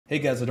Hey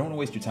guys, I don't want to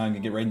waste your time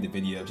and get right into the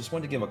video. Just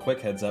wanted to give a quick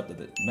heads up that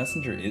the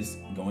messenger is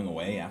going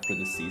away after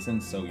this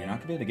season, so you're not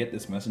going to be able to get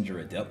this messenger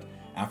adept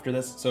after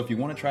this. So if you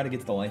want to try to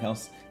get to the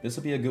lighthouse, this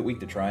will be a good week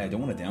to try. I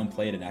don't want to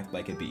downplay it and act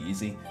like it'd be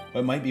easy, but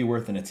it might be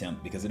worth an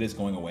attempt because it is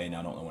going away and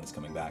I don't know when it's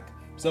coming back.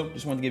 So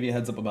just wanted to give you a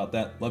heads up about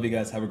that. Love you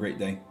guys. Have a great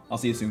day. I'll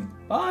see you soon.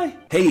 Bye.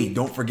 Hey,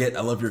 don't forget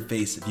I love your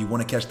face. If you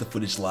want to catch the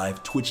footage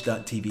live,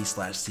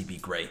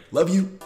 twitch.tv/cbgray. Love you.